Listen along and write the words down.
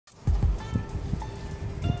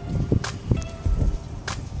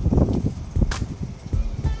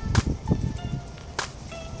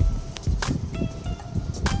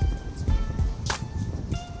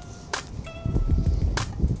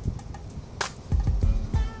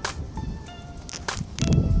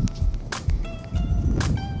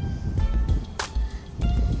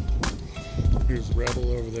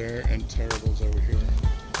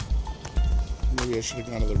Maybe I should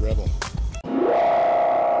have gone to the Rebel.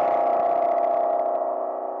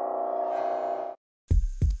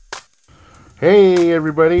 Hey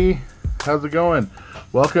everybody, how's it going?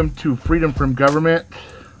 Welcome to Freedom from Government,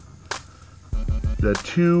 the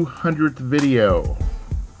 200th video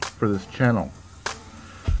for this channel.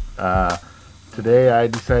 Today I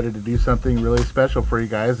decided to do something really special for you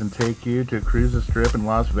guys and take you to Cruise the Strip in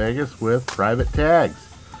Las Vegas with private tags.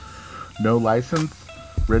 No license,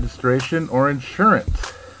 registration, or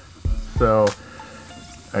insurance. So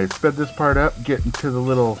I sped this part up, getting to the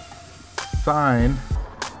little sign,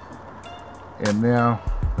 and now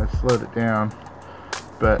I slowed it down.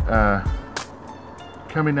 But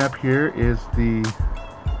coming up here is the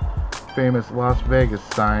famous Las Vegas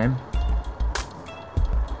sign.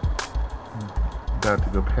 I'm about to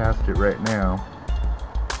go past it right now.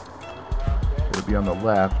 It'll be on the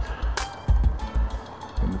left,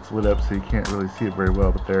 and it's lit up so you can't really see it very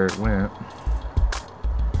well, but there it went.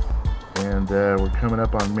 And we're coming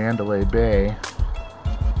up on Mandalay Bay.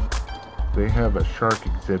 They have a shark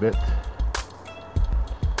exhibit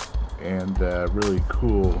and really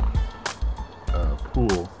cool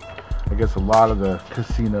pool. I guess a lot of the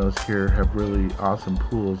casinos here have really awesome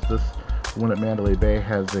pools. This one at Mandalay Bay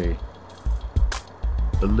has a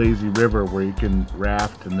lazy river where you can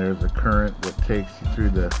raft, and there's a current that takes you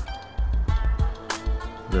through the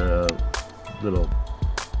little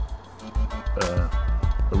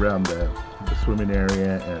around the swimming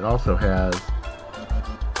area, and it also has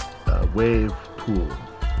a wave pool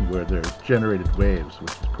where there's generated waves,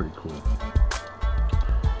 which is pretty cool.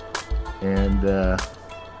 And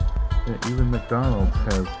even McDonald's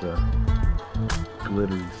has the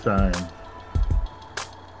glittery sign.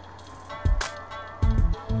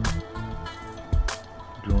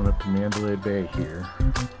 Going up to Mandalay Bay here.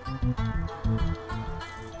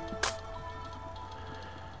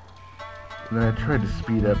 And then I tried to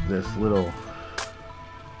speed up this little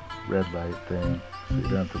red light thing so you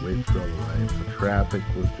don't have to wait for all the lights. The traffic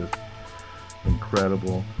was just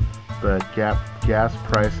incredible, but gas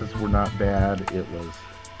prices were not bad. It was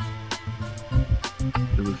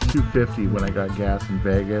 $2.50 when I got gas in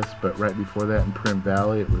Vegas, but right before that in Primm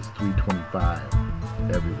Valley it was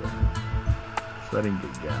 $3.25 everywhere. So I didn't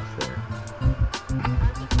get gas there.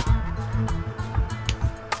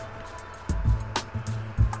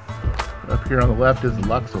 Up here on the left is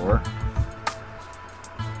Luxor,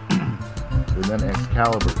 and then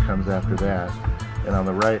Excalibur comes after that, and on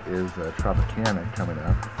the right is Tropicana coming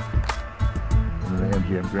up, and then the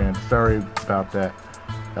MGM Grand. Sorry about that.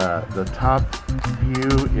 The top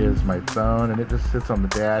view is my phone, and it just sits on the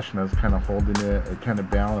dash, and I was kind of holding it. It kind of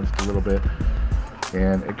balanced a little bit,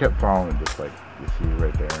 and it kept falling just like you see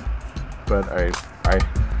right there. But I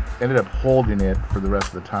ended up holding it for the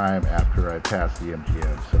rest of the time after I passed the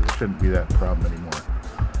MGM, so there shouldn't be that problem anymore.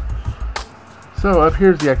 So up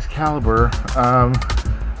here's the Excalibur.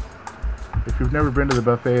 If you've never been to the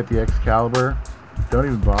buffet at the Excalibur, don't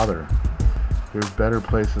even bother. There's better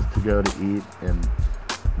places to go to eat, and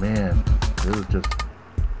man, it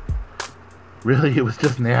was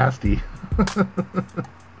just nasty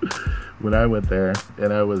when I went there,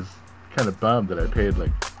 and I was kind of bummed that I paid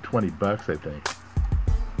like $20, I think.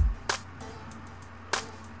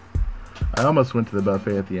 I almost went to the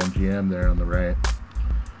buffet at the MGM there on the right,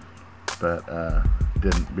 but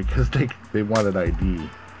didn't, because they wanted ID.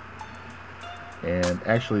 And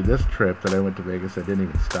actually this trip that I went to Vegas, I didn't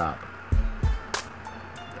even stop.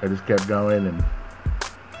 I just kept going, and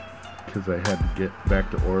because I had to get back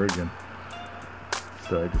to Oregon,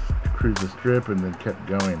 so I just cruised the Strip and then kept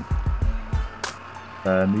going.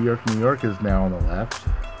 New York is now on the left,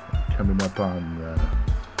 coming up on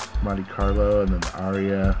Monte Carlo, and then the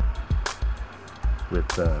Aria with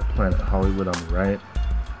Planet Hollywood on the right.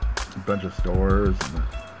 A bunch of stores, and the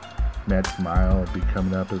Magic Mile will be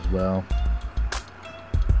coming up as well.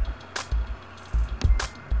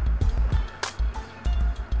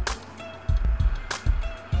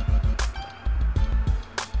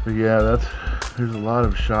 But yeah, there's a lot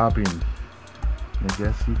of shopping. I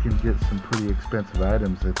guess you can get some pretty expensive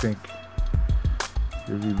items. I think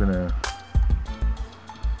there's even I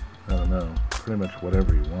don't know, pretty much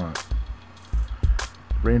whatever you want.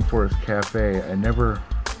 Rainforest Cafe, I never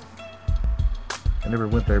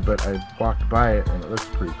went there, but I walked by it and it looks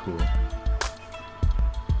pretty cool.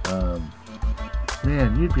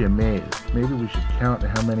 Man, you'd be amazed. Maybe we should count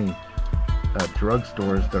how many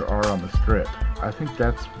drugstores there are on the Strip. I think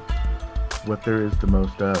that's what there is the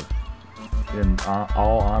most of. In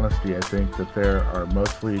all honesty, I think that there are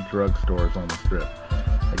mostly drugstores on the Strip.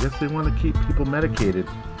 I guess they want to keep people medicated.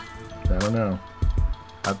 I don't know.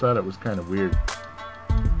 I thought it was kind of weird.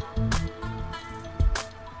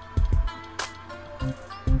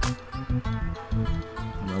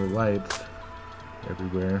 And all the lights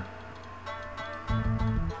everywhere.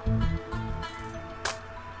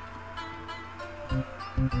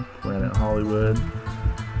 Planet Hollywood.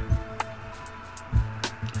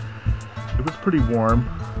 It was pretty warm.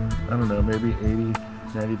 I don't know, maybe 80,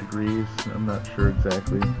 90 degrees. I'm not sure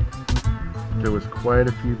exactly. There was quite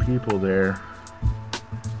a few people there.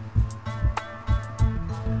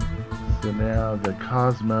 So now the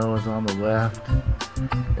Cosmo is on the left,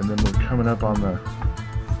 and then we're coming up on the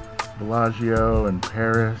Bellagio and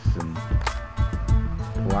Paris and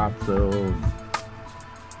Palazzo, and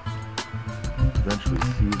eventually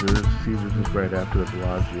Caesars. Caesars is right after the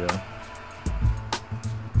Bellagio.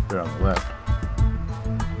 They're on the left.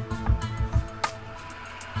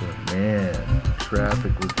 But man,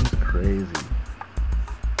 traffic was just crazy.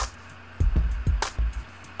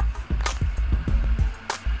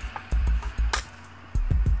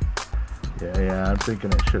 Yeah, I'm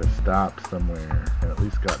thinking I should have stopped somewhere and at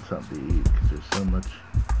least got something to eat because there's so much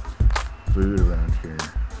food around here.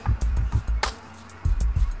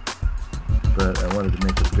 But I wanted to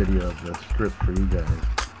make a video of the strip for you guys,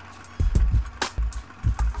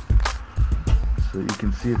 so that you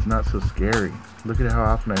can see it's not so scary. Look at how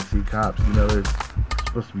often I see cops. You know, there's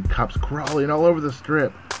supposed to be cops crawling all over the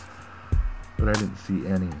strip, but I didn't see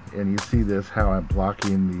any. And you see this, how I'm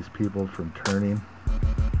blocking these people from turning.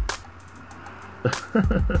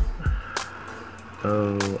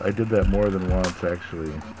 Oh, I did that more than once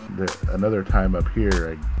actually. Another time up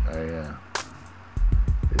here, they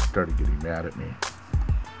started getting mad at me.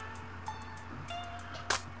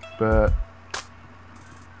 But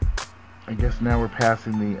I guess now we're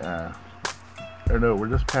passing the, or no, we're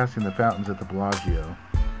just passing the fountains at the Bellagio.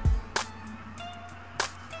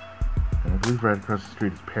 And I believe right across the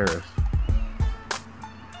street is Paris.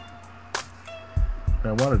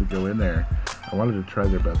 And I wanted to go in there. I wanted to try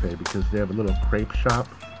their buffet because they have a little crepe shop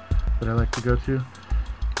that I like to go to.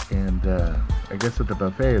 And I guess at the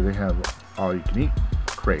buffet they have all-you-can-eat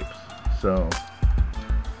crepes. So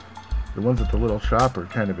the ones at the little shop are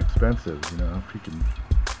kind of expensive. You know, if you can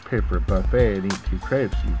pay for a buffet and eat 2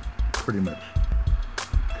 crepes, you pretty much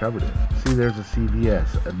covered it. See, there's a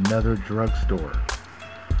CVS, another drugstore.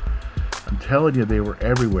 I'm telling you, they were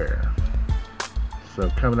everywhere. So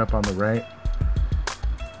coming up on the right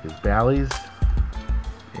is Bally's,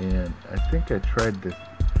 and I think I tried to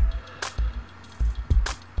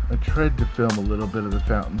film a little bit of the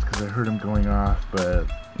fountains because I heard them going off, but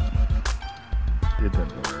it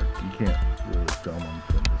didn't work. You can't really film them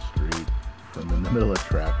from the street, from in the middle of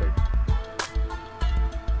traffic.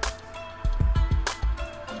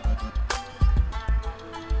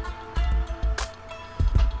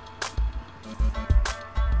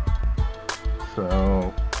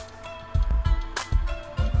 So,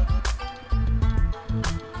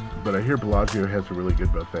 but I hear Bellagio has a really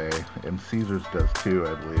good buffet, and Caesars does too,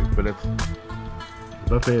 I believe. But the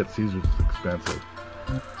buffet at Caesars is expensive.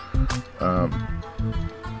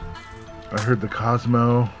 I heard the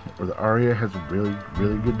Cosmo or the Aria has a really,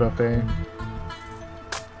 really good buffet,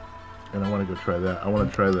 and I want to go try that. I want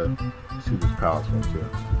to try the Caesars Palace one too.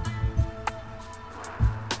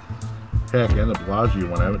 Heck, and the Bellagio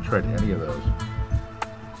one. I haven't tried any of those.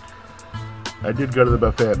 I did go to the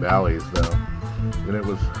buffet at Bally's though, and it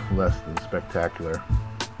was less than spectacular.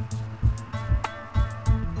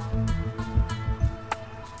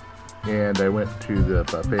 And I went to the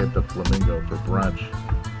buffet at the Flamingo for brunch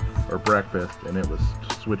or breakfast, and it was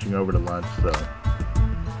switching over to lunch, so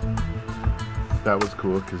that was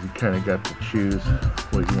cool because you kind of got to choose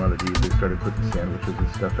what you wanted to eat. They started putting sandwiches and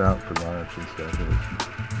stuff out for lunch and stuff. It was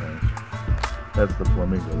nice. That's the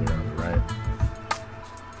Flamingo there on the right.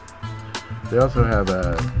 They also have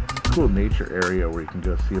a cool nature area where you can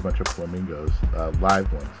go see a bunch of flamingos,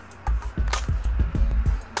 live ones.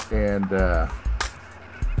 And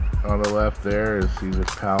on the left there is Caesars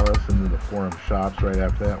Palace, and then the Forum Shops right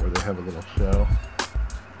after that, where they have a little show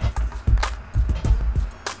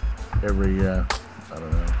every, I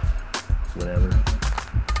don't know, whatever.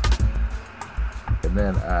 And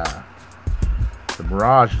then the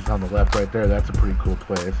Mirage is on the left right there. That's a pretty cool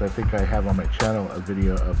place. I think I have on my channel a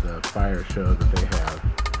video of the fire show that they have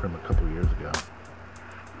from a couple years ago.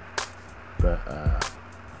 But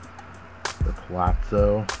the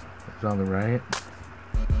Palazzo is on the right.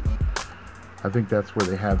 I think that's where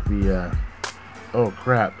they have the, oh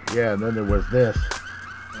crap, yeah, and then there was this.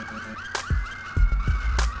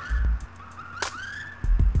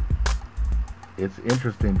 It's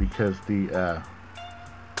interesting because the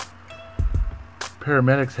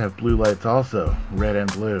paramedics have blue lights also, red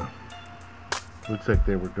and blue. Looks like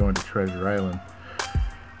they were going to Treasure Island.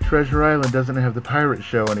 Treasure Island doesn't have the pirate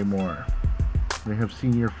show anymore. They have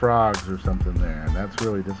Senior Frogs or something there, and that's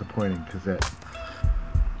really disappointing because that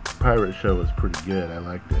pirate show was pretty good. I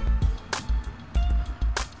liked it.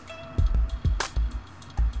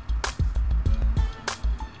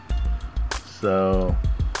 So,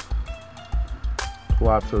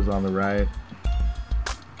 Palazzo's on the right.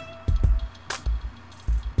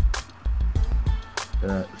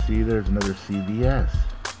 See, there's another CVS.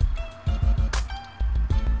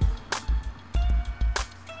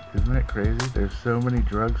 Isn't that crazy? There's so many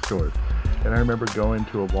drugstores. And I remember going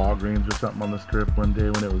to a Walgreens or something on the strip one day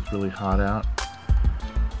when it was really hot out.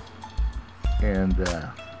 And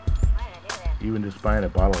even just buying a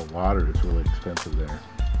bottle of water is really expensive there.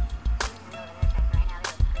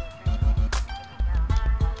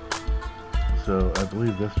 So I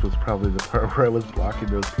believe this was probably the part where I was blocking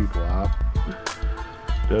those people off.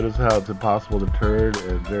 Notice how it's impossible to turn,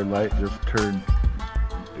 and their light just turned.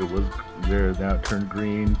 It was there, now it turned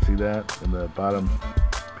green. See that in the bottom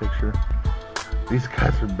picture? These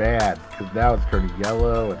guys are mad because now it's turning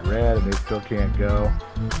yellow and red, and they still can't go.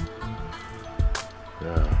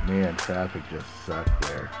 Oh man, traffic just sucked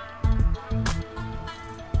there.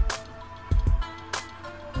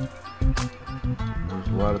 There's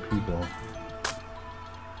a lot of people.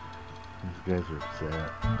 These guys are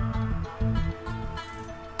upset.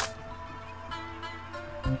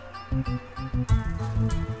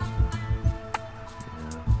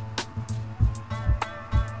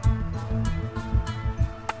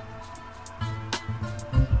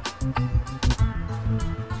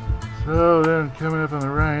 So then coming up on the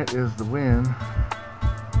right is the Wynn.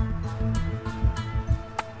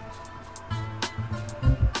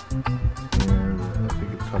 And I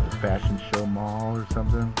think it's called the Fashion Show Mall or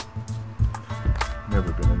something.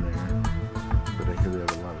 Never been in there, but I hear they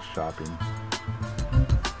have a lot of shopping.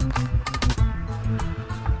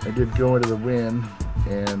 I did go into the Wynn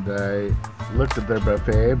and I looked at their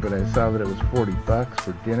buffet, but I saw that it was $40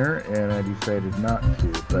 for dinner, and I decided not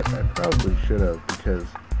to, but I probably should have, because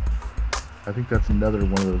I think that's another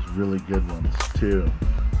one of those really good ones too.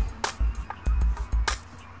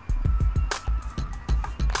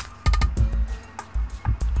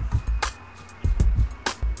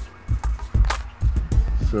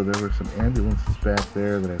 So there were some ambulances back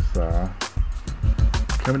there that I saw.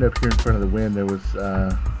 Coming up here in front of the Wynn, there was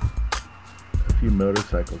a few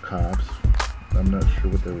motorcycle cops. I'm not sure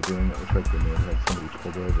what they were doing. It looked like they may have had somebody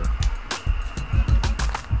pulled over.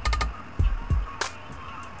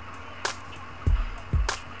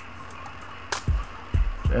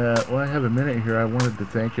 Well, I have a minute here. I wanted to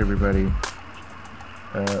thank everybody.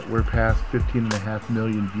 We're past 15.5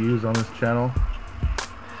 million views on this channel.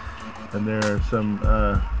 And there are some,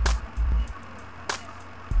 I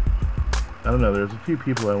don't know, there's a few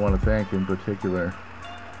people I want to thank in particular.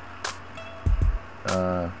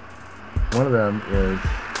 One of them is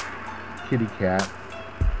Kitty Cat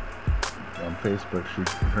on Facebook.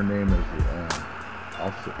 Her name is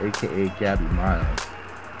also AKA Gabby Miles.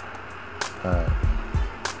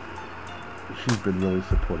 She's been really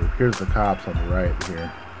supportive. Here's the cops on the right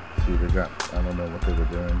here. See, they got, I don't know what they were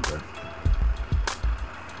doing, but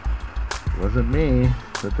it wasn't me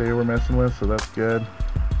that they were messing with, so that's good.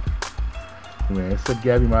 Anyway, I said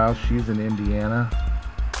Gabby Miles, she's in Indiana.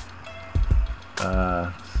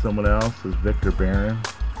 Someone else is Victor Barron.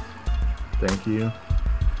 Thank you.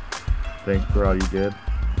 Thanks for all you did,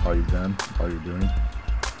 all you've done, all you're doing.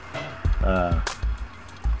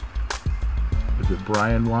 Is it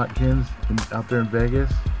Brian Watkins out there in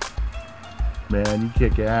Vegas? Man, you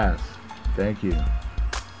kick ass. Thank you.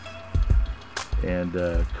 And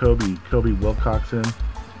Kobe Wilcoxon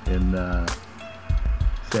in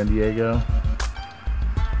San Diego.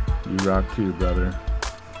 You rock too, brother.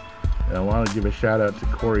 And I want to give a shout out to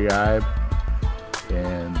Corey Ibe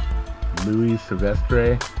and Louis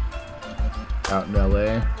Silvestre out in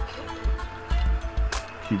LA.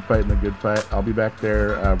 Keep fighting the good fight. I'll be back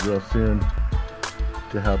there real soon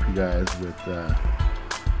to help you guys with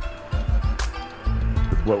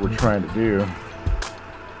what we're trying to do.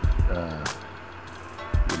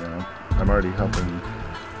 You know, I'm already helping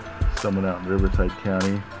someone out in Riverside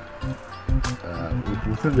County.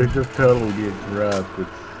 They're just totally being corrupt.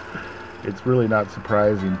 It's really not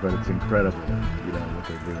surprising, but it's incredible, you know, what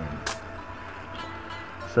they're doing.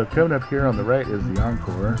 So coming up here on the right is the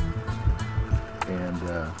Encore, and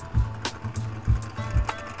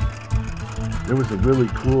there was a really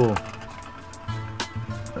cool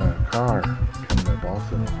car coming up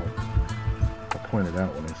also. I'll point it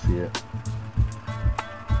out when I see it.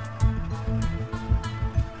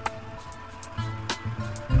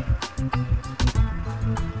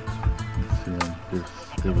 Let's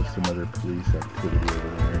see, there was some other police activity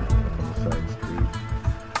over there on the side street.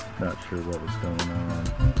 Not sure what was going on.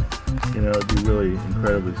 You know, it'd be really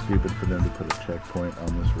incredibly stupid for them to put a checkpoint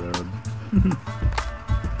on this road.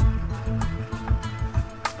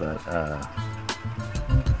 But,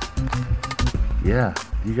 yeah.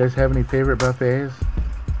 Do you guys have any favorite buffets?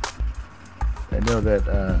 I know that,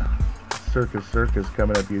 Circus Circus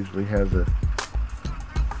coming up usually has a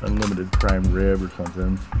unlimited prime rib or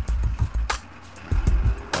something.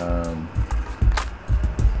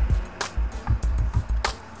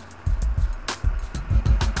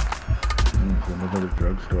 Another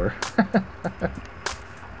drugstore.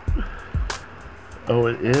 Oh,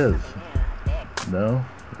 it is. No,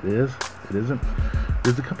 it is. It isn't.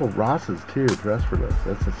 There's a couple Rosses too, dress for less.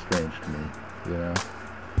 That's just strange to me, you know.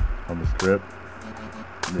 On the strip,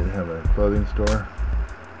 they have a clothing store.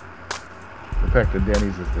 The fact that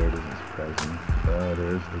Denny's is there doesn't surprise me. Oh,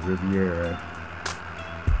 there's the Riviera.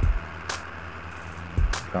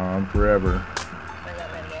 Gone forever.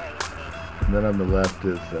 And then on the left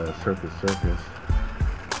is Circus Circus.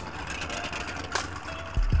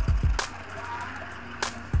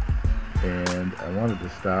 And I wanted to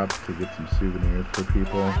stop to get some souvenirs for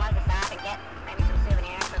people.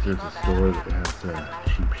 There's a store that has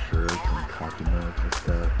cheap shirts and coffee mugs and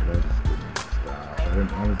stuff, but I just didn't stop. I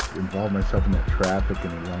didn't want to involve myself in that traffic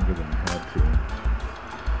any longer than I had to.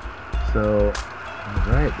 So,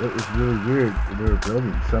 right, it was really weird. They were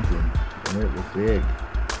building something, and it was big.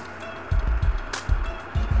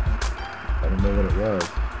 I don't know what it was.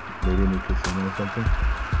 Maybe a new casino or something.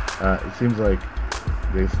 It seems like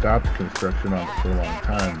they stopped construction on it for a long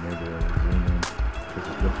time. Maybe they were resuming because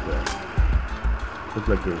it looked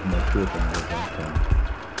like there was more to it than there was last time.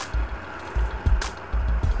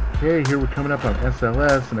 Okay, here we're coming up on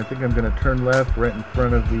SLS, and I think I'm going to turn left right in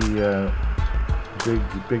front of the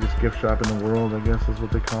biggest gift shop in the world, I guess is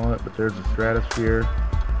what they call it. But there's the Stratosphere,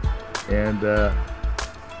 and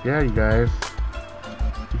yeah, you guys,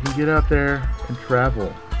 you can get out there and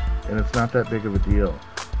travel, and it's not that big of a deal.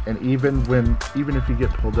 And even if you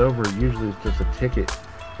get pulled over, usually it's just a ticket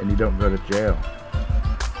and you don't go to jail.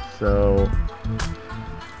 So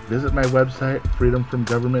visit my website,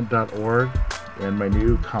 freedomfromgovernment.org, and my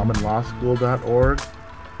new commonlawschool.org.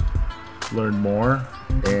 Learn more.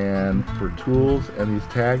 And for tools and these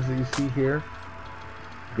tags that you see here,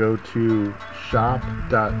 go to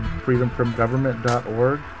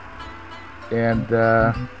shop.freedomfromgovernment.org and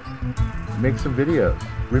make some videos.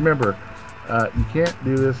 Remember, you can't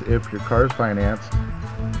do this if your car is financed,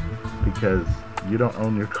 because you don't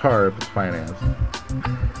own your car if it's financed,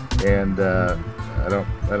 and I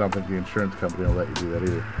don't think the insurance company will let you do that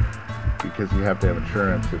either, because you have to have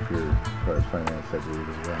insurance if your car is financed, I believe,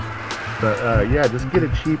 as well. But yeah, just get a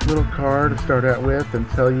cheap little car to start out with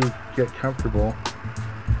until you get comfortable,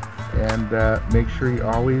 and make sure you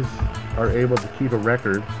always are able to keep a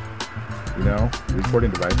record. You know, recording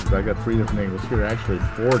devices. I got 3 different angles here. Actually,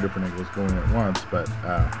 4 different angles going at once, but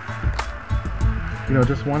you know,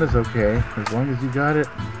 just one is okay as long as you got it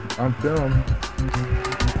on film.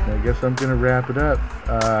 I guess I'm gonna wrap it up.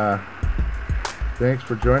 Thanks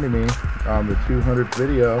for joining me on the 200th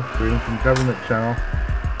video, Freedom from Government channel.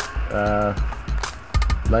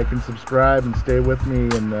 Like and subscribe and stay with me,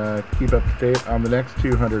 and keep up to date on the next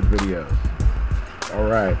 200 videos.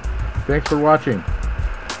 Alright, thanks for watching.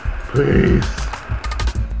 Peace.